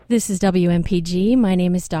This is WMPG. My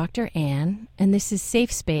name is Dr. Ann, and this is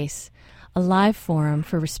Safe Space, a live forum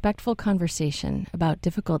for respectful conversation about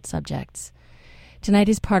difficult subjects. Tonight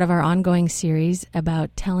is part of our ongoing series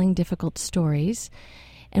about telling difficult stories,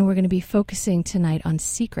 and we're going to be focusing tonight on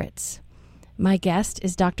secrets. My guest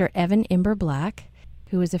is Dr. Evan Imber Black,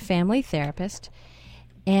 who is a family therapist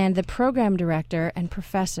and the program director and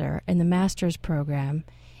professor in the master's program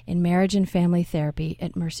in marriage and family therapy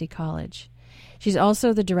at Mercy College. She's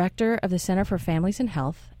also the director of the Center for Families and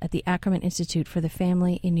Health at the Ackerman Institute for the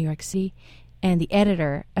Family in New York City and the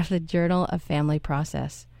editor of the Journal of Family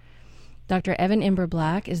Process. Dr. Evan Imber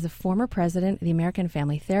Black is the former president of the American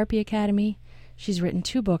Family Therapy Academy. She's written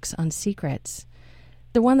 2 books on secrets.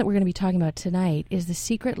 The one that we're going to be talking about tonight is The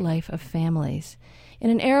Secret Life of Families. In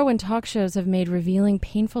an era when talk shows have made revealing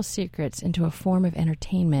painful secrets into a form of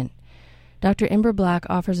entertainment, Dr. Imber Black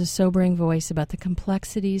offers a sobering voice about the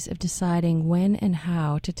complexities of deciding when and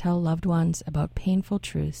how to tell loved ones about painful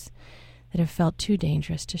truths that have felt too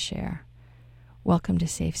dangerous to share. Welcome to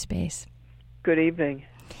Safe Space. Good evening.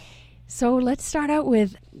 So let's start out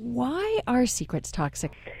with, why are secrets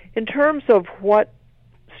toxic? In terms of what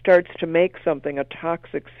starts to make something a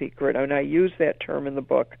toxic secret, and I use that term in the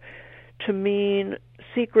book, to mean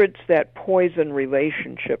secrets that poison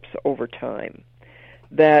relationships over time.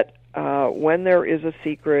 That when there is a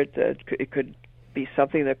secret, it could be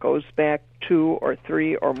something that goes back 2 or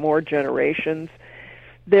 3 or more generations,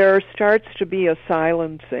 there starts to be a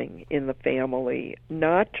silencing in the family,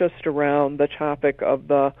 not just around the topic of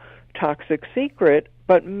the toxic secret,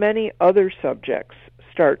 but many other subjects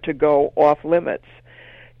start to go off limits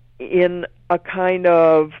in a kind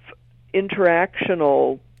of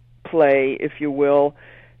interactional play, if you will,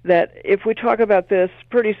 that if we talk about this,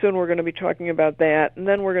 pretty soon we're going to be talking about that, and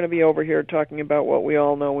then we're going to be over here talking about what we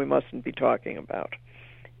all know we mustn't be talking about.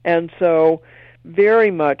 And so very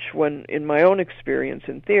much when, in my own experience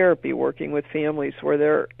in therapy, working with families where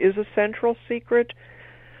there is a central secret,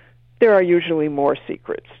 there are usually more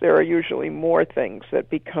secrets. There are usually more things that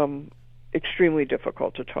become extremely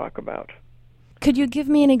difficult to talk about. Could you give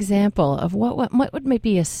me an example of what might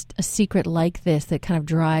be a secret like this that kind of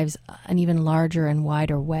drives an even larger and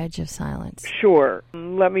wider wedge of silence? Sure.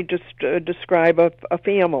 Let me just describe a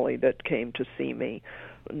family that came to see me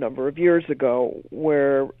a number of years ago,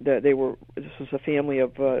 where this was a family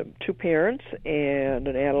of 2 parents and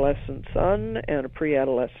an adolescent son and a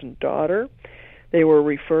pre-adolescent daughter. They were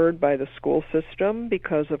referred by the school system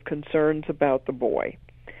because of concerns about the boy.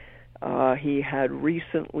 He had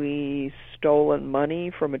recently stolen money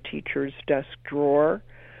from a teacher's desk drawer.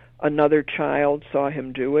 Another child saw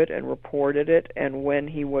him do it and reported it, and when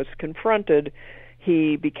he was confronted,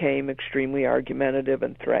 he became extremely argumentative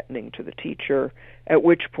and threatening to the teacher, at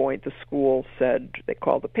which point the school said, they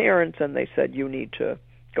called the parents and they said, you need to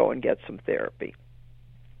go and get some therapy.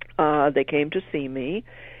 They came to see me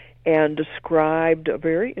and described a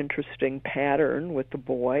very interesting pattern with the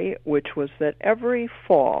boy, which was that every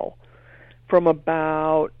fall, from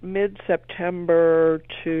about mid-September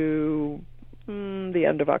to the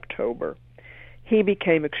end of October, he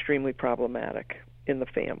became extremely problematic in the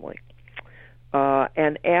family.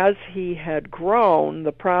 And as he had grown,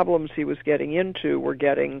 the problems he was getting into were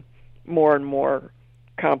getting more and more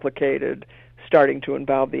complicated, starting to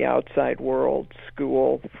involve the outside world,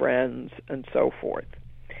 school, friends, and so forth.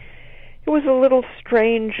 It was a little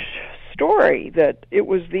strange story that it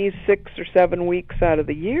was these 6 or 7 weeks out of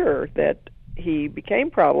the year that he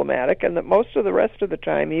became problematic, and that most of the rest of the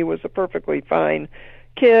time he was a perfectly fine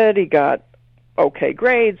kid. He got okay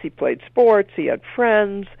grades, he played sports, he had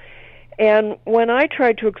friends. And when I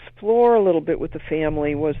tried to explore a little bit with the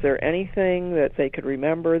family, was there anything that they could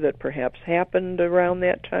remember that perhaps happened around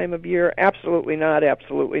that time of year? Absolutely not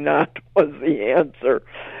was the answer.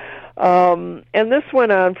 And this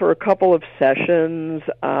went on for a couple of sessions.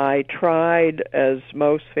 I tried, as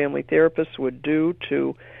most family therapists would do,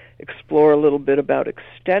 to explore a little bit about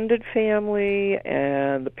extended family,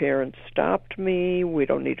 and the parents stopped me. We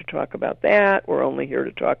don't need to talk about that. We're only here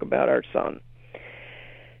to talk about our son.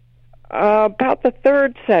 About the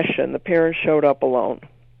 3rd session, the parents showed up alone.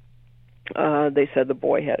 They said the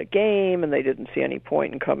boy had a game, and they didn't see any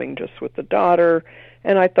point in coming just with the daughter.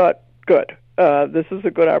 And I thought, good. This is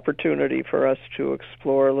a good opportunity for us to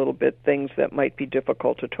explore a little bit things that might be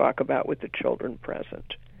difficult to talk about with the children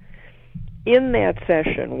present. In that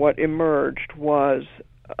session, what emerged was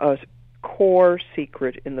a core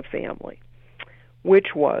secret in the family,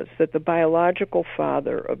 which was that the biological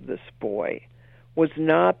father of this boy was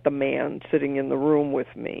not the man sitting in the room with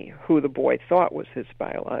me, who the boy thought was his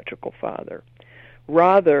biological father.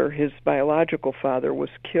 Rather, his biological father was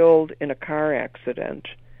killed in a car accident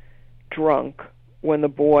drunk when the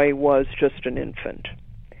boy was just an infant.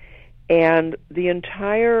 And the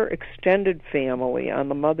entire extended family on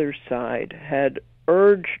the mother's side had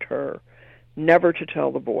urged her never to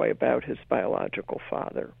tell the boy about his biological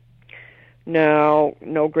father. Now,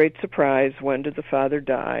 no great surprise, when did the father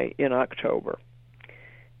die? In October.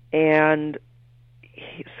 And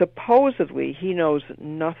supposedly he knows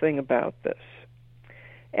nothing about this.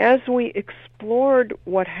 As we explored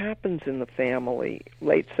what happens in the family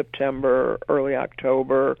late September, early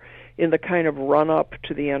October, in the kind of run-up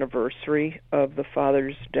to the anniversary of the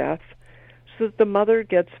father's death, so that the mother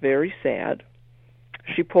gets very sad.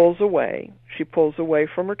 She pulls away. She pulls away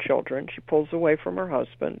from her children. She pulls away from her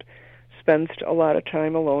husband, spends a lot of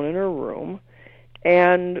time alone in her room.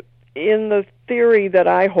 And in the theory that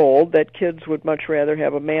I hold, that kids would much rather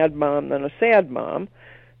have a mad mom than a sad mom,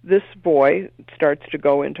 this boy starts to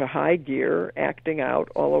go into high gear, acting out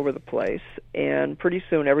all over the place, and pretty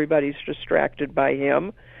soon everybody's distracted by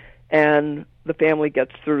him, and the family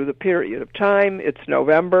gets through the period of time. It's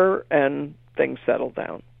November, and things settle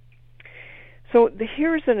down. So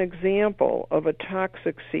here's an example of a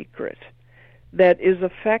toxic secret that is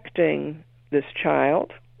affecting this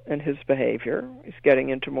child and his behavior. He's getting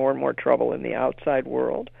into more and more trouble in the outside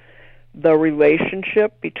world. The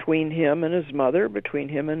relationship between him and his mother, between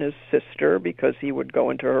him and his sister, because he would go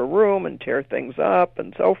into her room and tear things up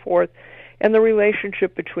and so forth, and the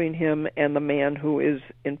relationship between him and the man who is,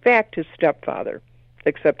 in fact, his stepfather,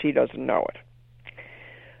 except he doesn't know it.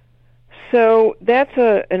 So that's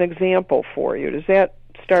an example for you. Does that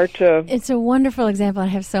start to... It's a wonderful example. I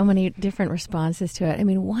have so many different responses to it. I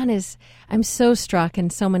mean, one is, I'm so struck,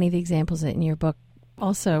 and so many of the examples in your book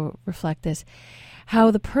also reflect this, how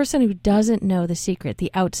the person who doesn't know the secret,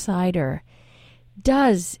 the outsider,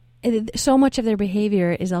 does, so much of their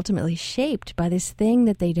behavior is ultimately shaped by this thing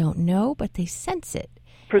that they don't know, but they sense it.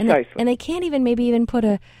 Precisely. And they can't even put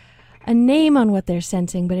a name on what they're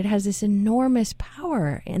sensing, but it has this enormous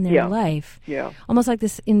power in their life. Yeah. Almost like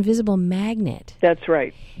this invisible magnet. That's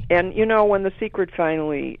right. And, when the secret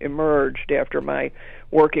finally emerged after my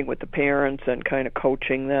working with the parents and kind of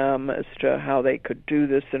coaching them as to how they could do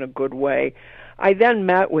this in a good way, I then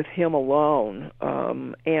met with him alone,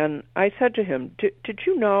 and I said to him, did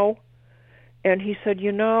you know? And he said,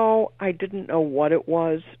 I didn't know what it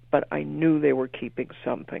was, but I knew they were keeping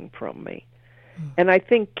something from me. And I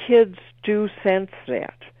think kids do sense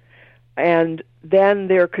that. And then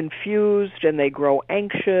they're confused and they grow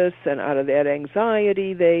anxious, and out of that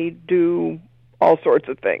anxiety they do all sorts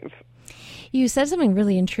of things. You said something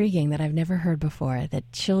really intriguing that I've never heard before,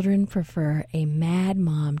 that children prefer a mad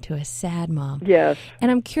mom to a sad mom. Yes.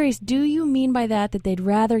 And I'm curious, do you mean by that they'd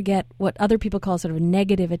rather get what other people call sort of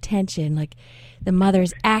negative attention, like the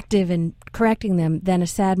mother's active and correcting them, than a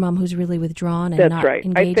sad mom who's really withdrawn and not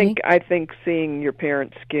engaging? I think seeing your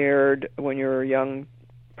parents scared when you're a young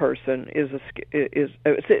person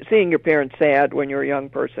seeing your parents sad when you're a young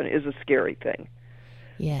person is a scary thing.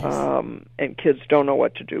 Yes. And kids don't know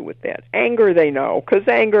what to do with that. Anger, they know, because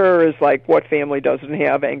anger is like what family doesn't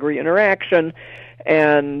have, angry interaction,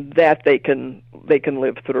 and that they can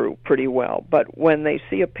live through pretty well. But when they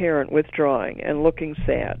see a parent withdrawing and looking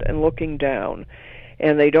sad and looking down,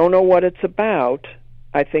 and they don't know what it's about,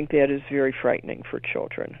 I think that is very frightening for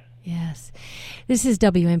children. Yes. This is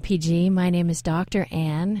WMPG. My name is Dr.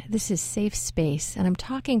 Ann. This is Safe Space, and I'm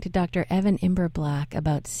talking to Dr. Evan Imber-Black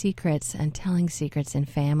about secrets and telling secrets in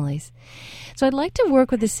families. So I'd like to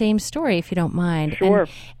work with the same story, if you don't mind. Sure.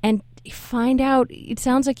 And find out, it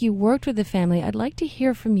sounds like you worked with the family. I'd like to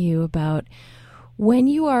hear from you about when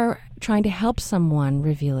you are trying to help someone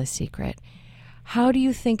reveal a secret, how do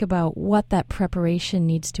you think about what that preparation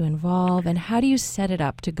needs to involve, and how do you set it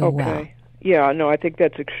up to go well? Yeah, no, I think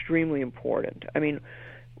that's extremely important. I mean,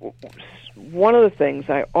 one of the things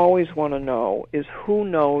I always want to know is who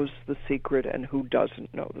knows the secret and who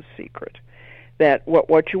doesn't know the secret. That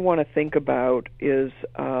what you want to think about is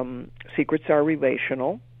secrets are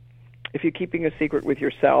relational. If you're keeping a secret with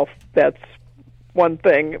yourself, that's one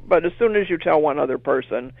thing, but as soon as you tell one other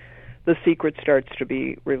person, the secret starts to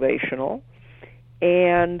be relational.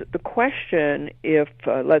 And the question, if,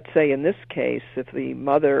 let's say in this case, if the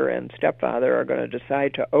mother and stepfather are going to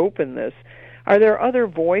decide to open this, are there other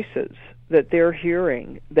voices that they're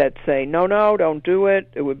hearing that say, no, don't do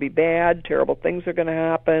it, it would be bad, terrible things are going to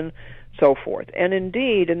happen, so forth. And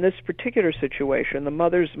indeed, in this particular situation, the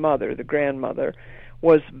mother's mother, the grandmother,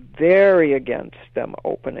 was very against them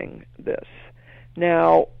opening this.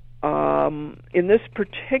 Now, in this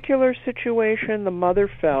particular situation, the mother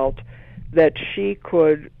felt that she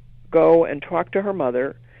could go and talk to her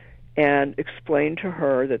mother and explained to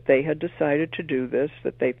her that they had decided to do this,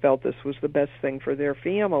 that they felt this was the best thing for their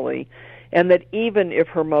family, and that even if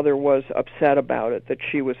her mother was upset about it, that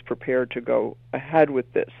she was prepared to go ahead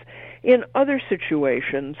with this. In other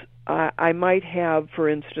situations, I might have, for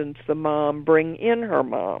instance, the mom bring in her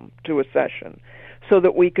mom to a session so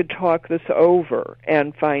that we could talk this over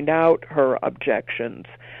and find out her objections.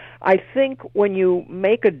 I think when you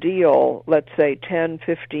make a deal, let's say 10,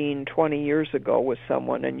 15, 20 years ago with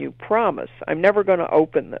someone, and you promise, I'm never going to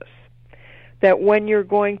open this, that when you're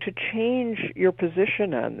going to change your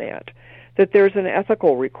position on that there's an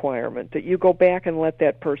ethical requirement that you go back and let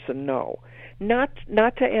that person know. Not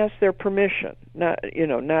to ask their permission,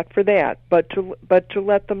 not for that, but to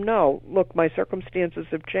let them know, look, my circumstances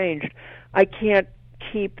have changed. I can't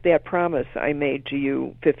keep that promise I made to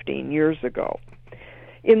you 15 years ago.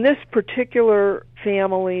 In this particular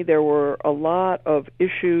family, there were a lot of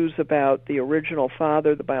issues about the original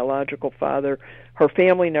father, the biological father. Her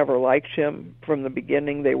family never liked him from the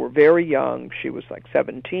beginning. They were very young. She was like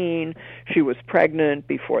 17. She was pregnant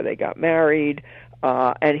before they got married,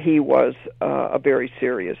 and he was a very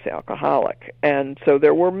serious alcoholic. And so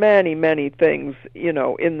there were many, many things,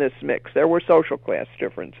 in this mix. There were social class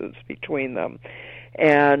differences between them.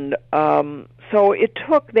 And so it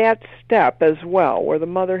took that step as well, where the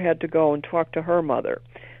mother had to go and talk to her mother.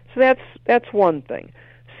 So that's one thing.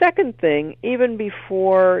 Second thing, even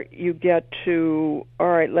before you get to, all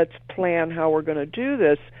right, let's plan how we're going to do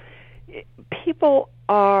this, people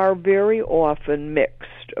are very often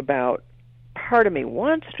mixed about, part of me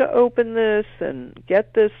wants to open this and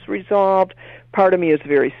get this resolved. Part of me is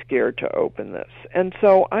very scared to open this. And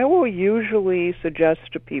so I will usually suggest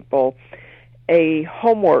to people a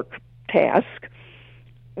homework task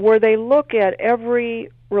where they look at every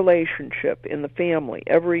relationship in the family,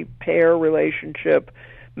 every pair relationship,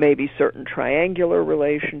 maybe certain triangular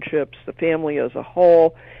relationships, the family as a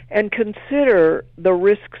whole, and consider the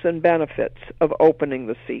risks and benefits of opening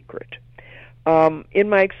the secret. In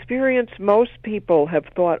my experience, most people have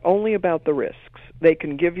thought only about the risks. They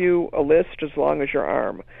can give you a list as long as your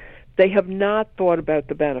arm. They have not thought about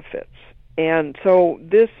the benefits. And so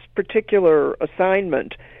this particular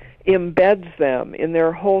assignment embeds them in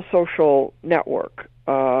their whole social network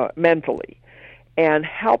mentally and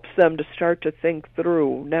helps them to start to think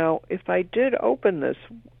through, now, if I did open this,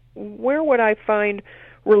 where would I find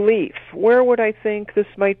relief? Where would I think this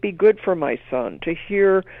might be good for my son to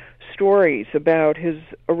hear stories about his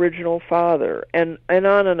original father, and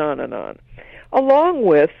on and on and on, along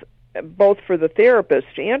with, both for the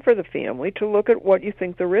therapist and for the family, to look at what you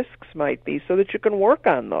think the risks might be so that you can work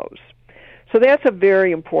on those. So that's a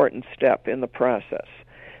very important step in the process.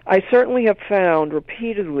 I certainly have found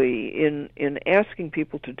repeatedly in asking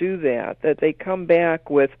people to do that they come back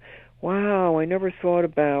with, wow, I never thought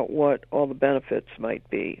about what all the benefits might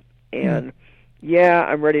be. And, yeah,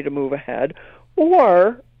 I'm ready to move ahead.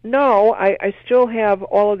 Or, no, I still have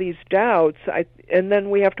all of these doubts, and then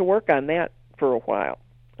we have to work on that for a while.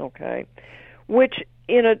 Okay, which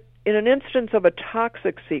in an instance of a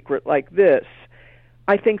toxic secret like this,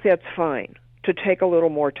 I think that's fine to take a little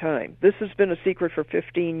more time. This has been a secret for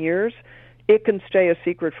 15 years. It can stay a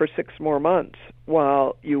secret for 6 more months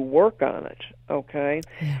while you work on it, okay?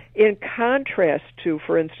 Yeah. In contrast to,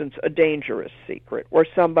 for instance, a dangerous secret where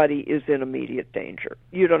somebody is in immediate danger.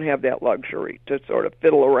 You don't have that luxury to sort of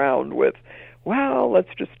fiddle around with, well, let's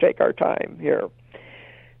just take our time here.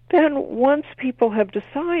 Then once people have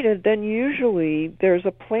decided, then usually there's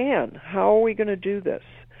a plan. How are we going to do this?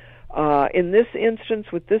 In this instance,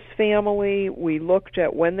 with this family, we looked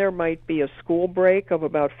at when there might be a school break of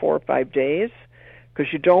about 4 or 5 days,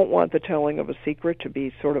 because you don't want the telling of a secret to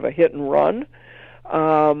be sort of a hit and run.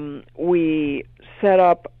 We set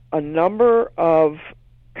up a number of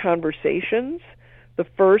conversations, the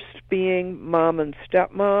first being mom and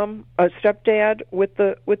stepdad with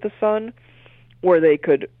the son, where they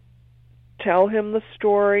could tell him the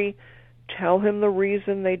story, tell him the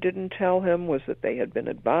reason they didn't tell him was that they had been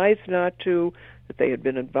advised not to, that they had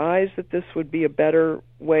been advised that this would be a better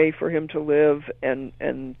way for him to live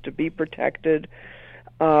and to be protected,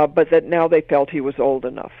 but that now they felt he was old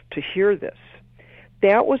enough to hear this.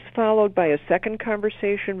 That was followed by a second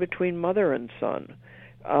conversation between mother and son,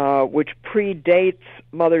 which predates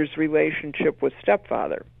mother's relationship with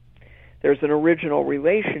stepfather. There's an original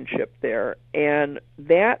relationship there, and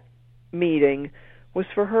that meeting was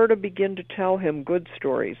for her to begin to tell him good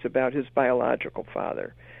stories about his biological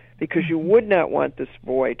father, because you would not want this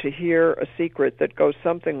boy to hear a secret that goes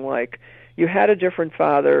something like, you had a different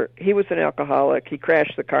father, he was an alcoholic, he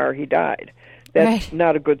crashed the car, he died. That's right.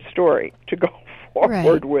 Not a good story to go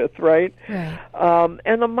forward with, right? Right.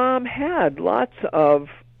 And the mom had lots of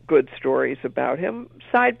good stories about him,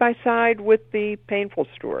 side by side with the painful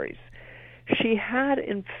stories. She had,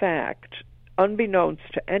 in fact, unbeknownst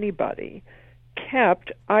to anybody,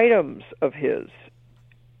 kept items of his,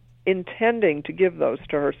 intending to give those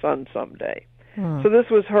to her son someday. So this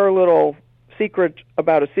was her little secret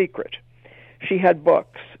about a secret. She had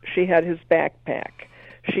books. She had his backpack.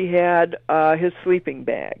 She had his sleeping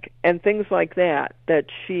bag and things like that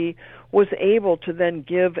she was able to then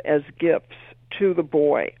give as gifts to the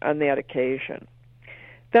boy on that occasion.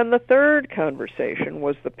 Then the third conversation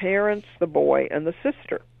was the parents, the boy, and the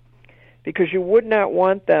sister, because you would not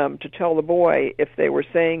want them to tell the boy if they were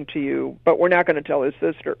saying to you, but we're not going to tell his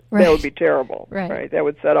sister. Right. That would be terrible. Right. That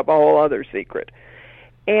would set up a whole other secret.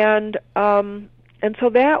 And so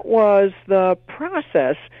that was the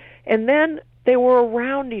process. And then they were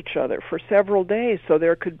around each other for several days, so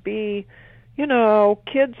there could be,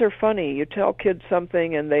 kids are funny. You tell kids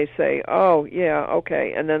something and they say, oh, yeah,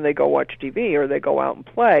 okay, and then they go watch TV or they go out and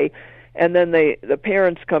play, and then the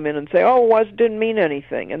parents come in and say, oh, didn't mean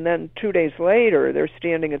anything. And then 2 days later, they're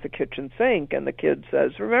standing at the kitchen sink, and the kid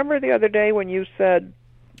says, remember the other day when you said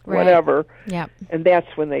whatever? Right. Yep. And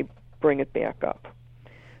that's when they bring it back up.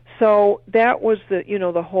 So that was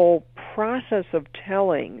the whole process of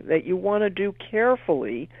telling that you want to do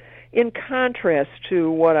carefully, in contrast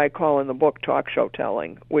to what I call in the book talk show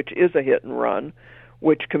telling, which is a hit and run,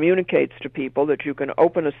 which communicates to people that you can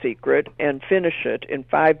open a secret and finish it in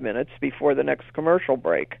 5 minutes before the next commercial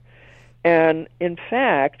break. And in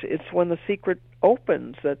fact, it's when the secret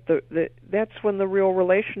opens that's when the real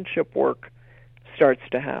relationship work starts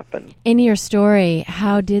to happen. In your story,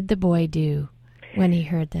 how did the boy do when he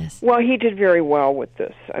heard this? Well, he did very well with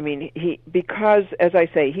this. I mean, because, as I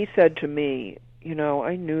say, he said to me,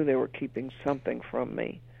 I knew they were keeping something from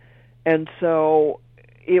me. And so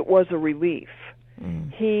it was a relief.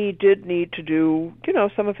 He did need to do,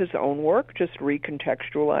 some of his own work, just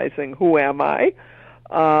recontextualizing who am I.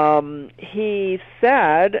 He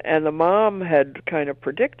said, and the mom had kind of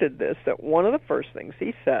predicted this, that one of the first things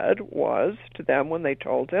he said was to them when they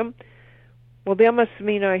told him, well, that must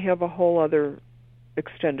mean I have a whole other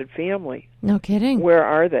extended family. No kidding. Where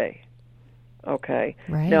are they? Okay.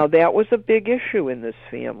 Right. Now, that was a big issue in this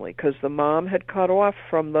family because the mom had cut off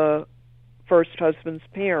from the first husband's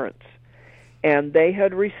parents, and they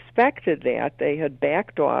had respected that. They had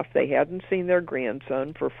backed off. They hadn't seen their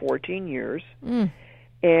grandson for 14 years.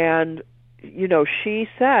 And, she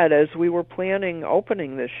said, as we were planning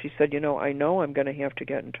opening this, she said, I know I'm going to have to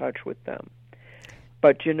get in touch with them.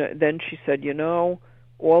 But, then she said,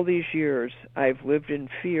 all these years I've lived in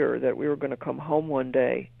fear that we were going to come home one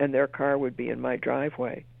day and their car would be in my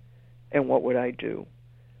driveway. And what would I do?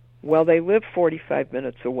 Well, they live 45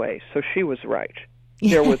 minutes away, so she was right.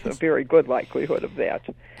 There was a very good likelihood of that.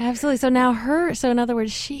 Absolutely. So now so in other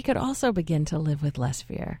words, she could also begin to live with less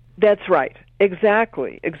fear. That's right.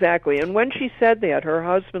 Exactly. And when she said that, her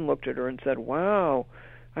husband looked at her and said, wow,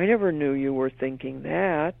 I never knew you were thinking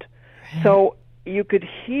that. Right. So you could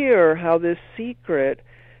hear how this secret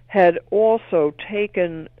had also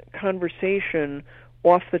taken conversation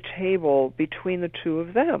off the table between the two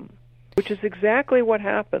of them, which is exactly what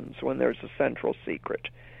happens when there's a central secret.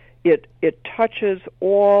 It touches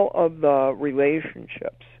all of the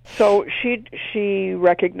relationships. So she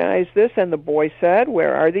recognized this, and the boy said,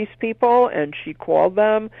 where are these people? And she called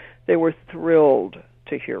them. They were thrilled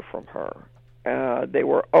to hear from her. They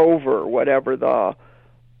were over whatever the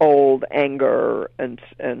old anger and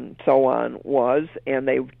so on was, and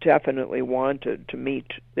they definitely wanted to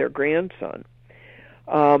meet their grandson.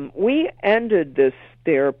 We ended this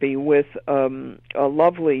therapy with a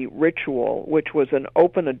lovely ritual, which was an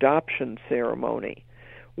open adoption ceremony,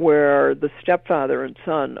 where the stepfather and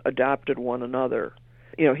son adopted one another.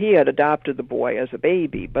 He had adopted the boy as a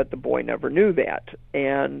baby, but the boy never knew that.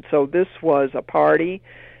 And so this was a party.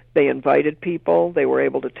 They invited people. They were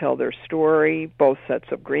able to tell their story. Both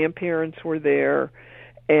sets of grandparents were there.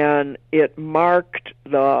 And it marked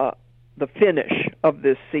the finish of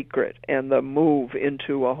this secret and the move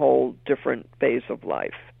into a whole different phase of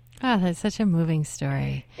life. Oh, that's such a moving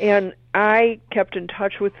story. And I kept in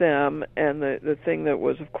touch with them, and the thing that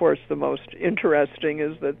was, of course, the most interesting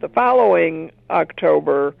is that the following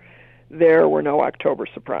October, there were no October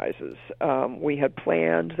surprises. We had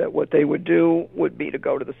planned that what they would do would be to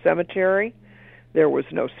go to the cemetery. There was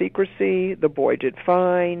no secrecy. The boy did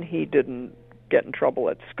fine. He didn't get in trouble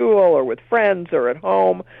at school or with friends or at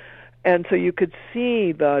home. And so you could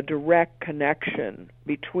see the direct connection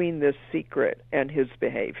between this secret and his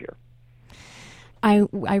behavior.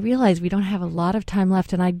 I realize we don't have a lot of time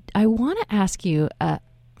left, and I want to ask you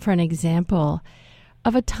for an example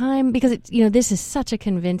of a time, because this is such a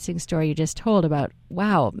convincing story you just told about.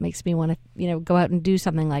 Wow, it makes me want to go out and do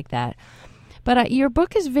something like that. But your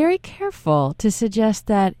book is very careful to suggest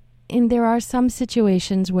that there are some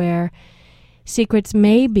situations where secrets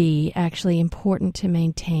may be actually important to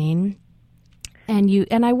maintain,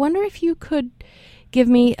 and I wonder if you could give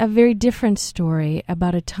me a very different story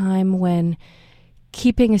about a time when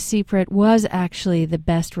keeping a secret was actually the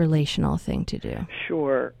best relational thing to do.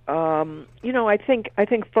 Sure. I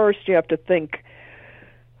think first you have to think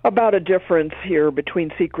about a difference here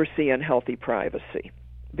between secrecy and healthy privacy,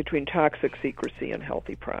 between toxic secrecy and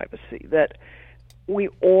healthy privacy, that we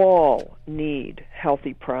all need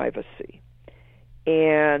healthy privacy.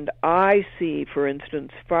 And I see, for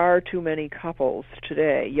instance, far too many couples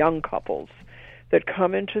today, young couples, that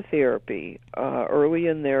come into therapy early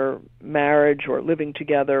in their marriage or living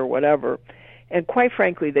together or whatever, and quite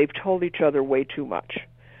frankly, they've told each other way too much.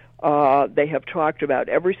 They have talked about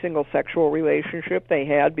every single sexual relationship they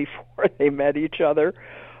had before they met each other.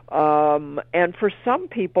 And for some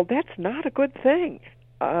people, that's not a good thing.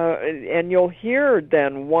 And you'll hear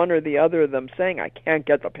then one or the other of them saying, I can't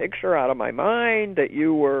get the picture out of my mind that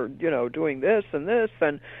you were, doing this, and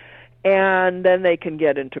then they can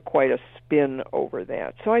get into quite a spin over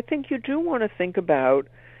that. So I think you do want to think about,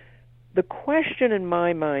 the question in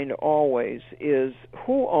my mind always is,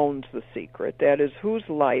 who owns the secret? That is, whose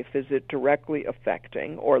life is it directly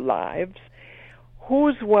affecting, or lives?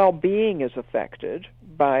 Whose well-being is affected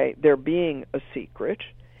by there being a secret?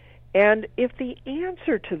 And if the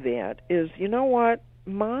answer to that is,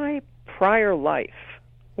 my prior life,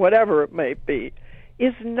 whatever it may be,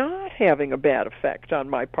 is not having a bad effect on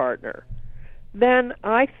my partner, then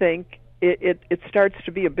I think it starts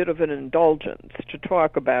to be a bit of an indulgence to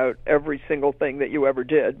talk about every single thing that you ever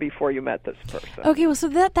did before you met this person. Okay, well, so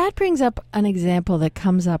that brings up an example that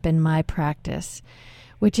comes up in my practice,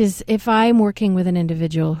 which is if I'm working with an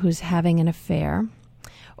individual who's having an affair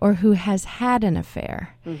or who has had an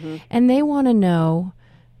affair, and they want to know,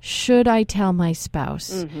 should I tell my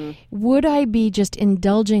spouse? Would I be just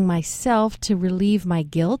indulging myself to relieve my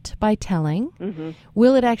guilt by telling?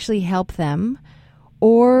 Will it actually help them?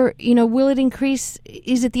 Or, will it increase?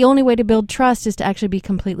 Is it the only way to build trust is to actually be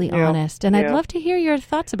completely honest? And I'd love to hear your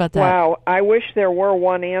thoughts about that. Wow, I wish there were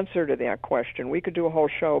one answer to that question. We could do a whole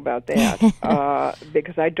show about that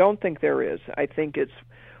because I don't think there is. I think it's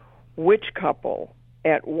which couple,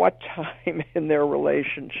 at what time in their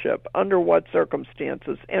relationship, under what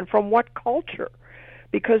circumstances, and from what culture.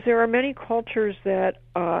 Because there are many cultures that,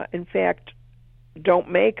 in fact, don't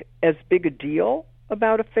make as big a deal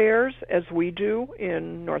about affairs as we do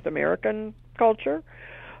in North American culture.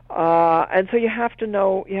 And so you have to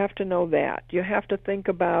know that. You have to think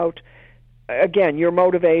about, again, your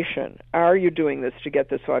motivation. Are you doing this to get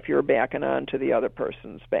this off your back and onto the other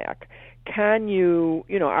person's back? Can you,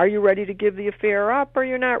 are you ready to give the affair up, or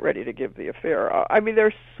you're not ready to give the affair up? I mean,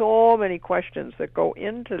 there's so many questions that go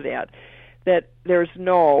into that there's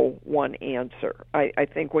no one answer. I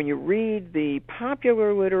think when you read the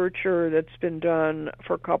popular literature that's been done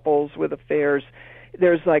for couples with affairs,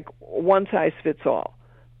 there's like one size fits all.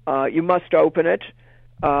 You must open it,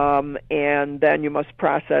 and then you must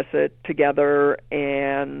process it together,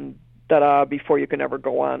 and before you can ever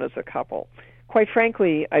go on as a couple. Quite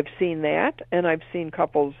frankly, I've seen that, and I've seen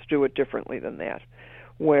couples do it differently than that,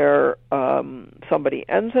 where somebody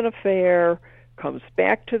ends an affair, comes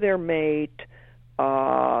back to their mate,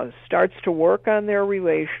 starts to work on their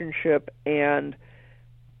relationship, and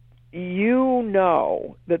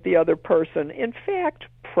that the other person, in fact,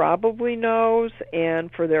 probably knows, and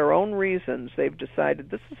for their own reasons, they've decided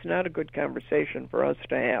this is not a good conversation for us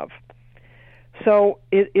to have. So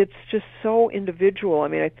it's just so individual. I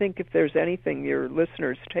mean, I think if there's anything your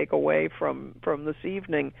listeners take away from this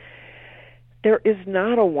evening, there is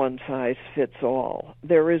not a one-size-fits-all.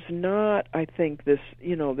 There is not, I think, this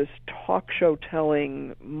talk show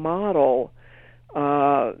telling model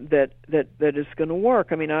that is going to work.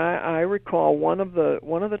 I mean, I recall one of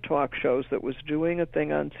the talk shows that was doing a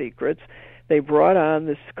thing on secrets. They brought on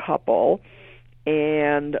this couple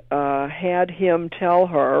and had him tell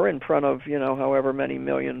her in front of however many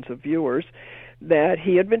millions of viewers that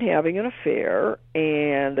he had been having an affair,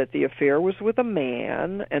 and that the affair was with a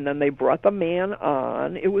man, and then they brought the man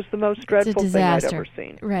on. It was the most dreadful thing I'd ever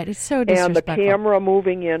seen. Right, it's so disrespectful. And the camera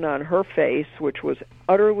moving in on her face, which was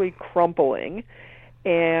utterly crumpling,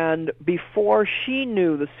 And before she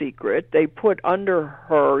knew the secret, they put under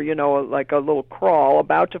her, like a little crawl,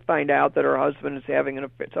 about to find out that her husband is having an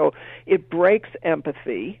affair. So it breaks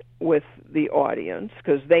empathy with the audience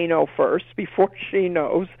because they know first before she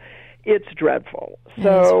knows. It's dreadful.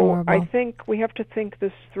 So I think we have to think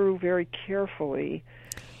this through very carefully.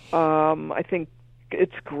 I think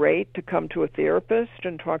it's great to come to a therapist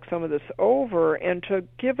and talk some of this over and to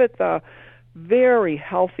give it the very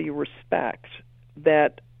healthy respect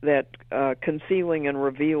that concealing and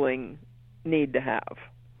revealing need to have.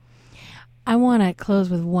 I want to close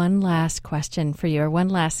with one last question for you, or one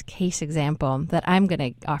last case example that I'm going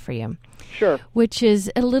to offer you. Sure. Which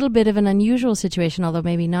is a little bit of an unusual situation, although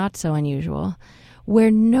maybe not so unusual, where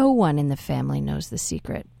no one in the family knows the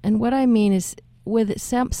secret. And what I mean is,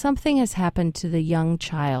 something has happened to the young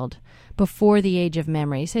child before the age of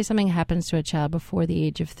memory. Say something happens to a child before the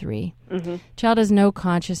age of 3. Mm-hmm. Child has no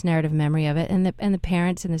conscious narrative memory of it, and the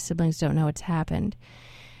parents and the siblings don't know it's happened.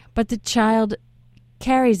 But the child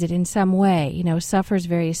carries it in some way, suffers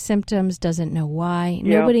various symptoms, doesn't know why.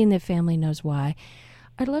 Yeah. Nobody in the family knows why.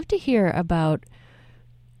 I'd love to hear about,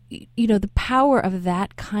 the power of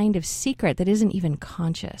that kind of secret that isn't even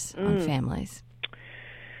conscious on families.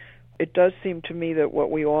 It does seem to me that what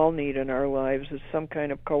we all need in our lives is some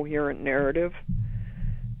kind of coherent narrative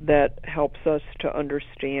that helps us to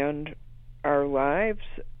understand our lives.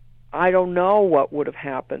 I don't know what would have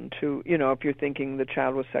happened to, if you're thinking the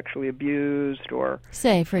child was sexually abused or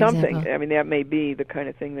say, for something. Example. I mean, that may be the kind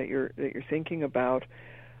of thing that you're thinking about.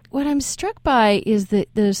 What I'm struck by is that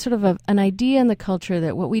there's sort of an idea in the culture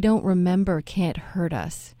that what we don't remember can't hurt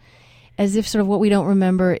us. As if sort of what we don't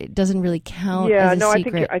remember, it doesn't really count as a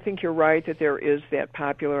secret. I think you're right that there is that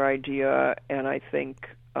popular idea, and I think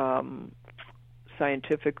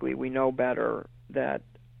scientifically we know better that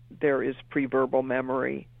there is pre-verbal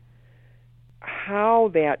memory.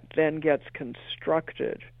 How that then gets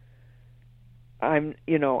constructed, I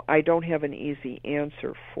don't have an easy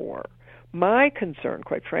answer for. My concern,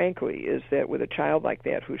 quite frankly, is that with a child like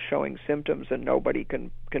that who's showing symptoms and nobody can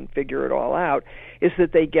figure it all out, is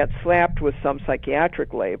that they get slapped with some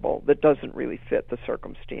psychiatric label that doesn't really fit the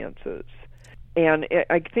circumstances. And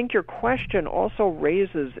I think your question also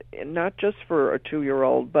raises, not just for a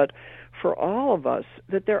 2-year-old, but for all of us,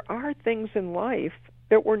 that there are things in life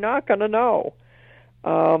that we're not going to know.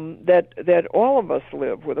 That all of us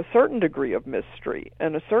live with a certain degree of mystery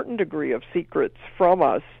and a certain degree of secrets from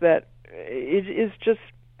us that is just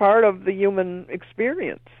part of the human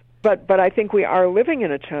experience. But I think we are living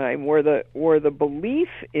in a time where the belief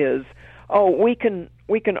is, we can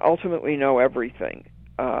ultimately know everything,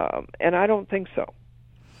 and I don't think so.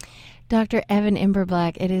 Dr. Evan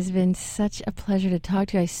Imberblack, it has been such a pleasure to talk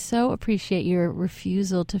to you. I so appreciate your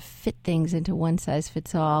refusal to fit things into one size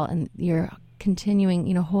fits all, and your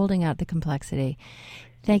continuing, holding out the complexity.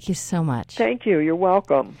 Thank you so much. Thank you. You're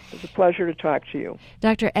welcome. It's a pleasure to talk to you.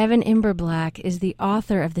 Dr. Evan Imberblack is the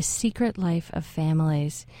author of The Secret Life of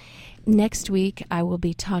Families. Next week, I will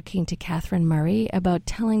be talking to Catherine Murray about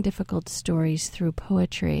telling difficult stories through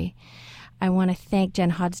poetry. I want to thank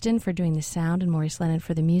Jen Hodgson for doing the sound and Maurice Lennon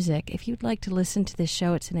for the music. If you'd like to listen to this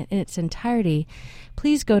show in its entirety,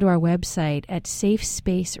 please go to our website at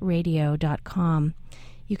safespaceradio.com.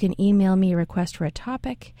 You can email me a request for a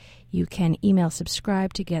topic. You can email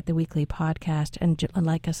subscribe to get the weekly podcast and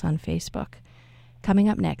like us on Facebook. Coming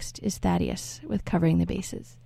up next is Thaddeus with Covering the Bases.